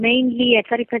mainly a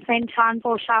 30% chance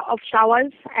of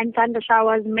showers and thunder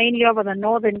showers, mainly over the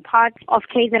northern part of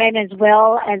KZN as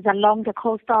well as along the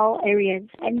coastal areas.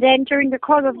 And then during the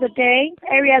course of the day,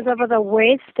 areas over the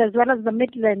west as well as the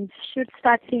Midlands should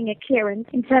start seeing a clearance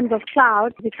in terms of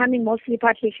clouds, becoming mostly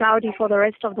partly cloudy for the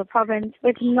rest of the province,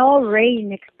 with no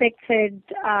rain expected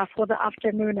for the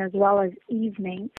afternoon as well as evening.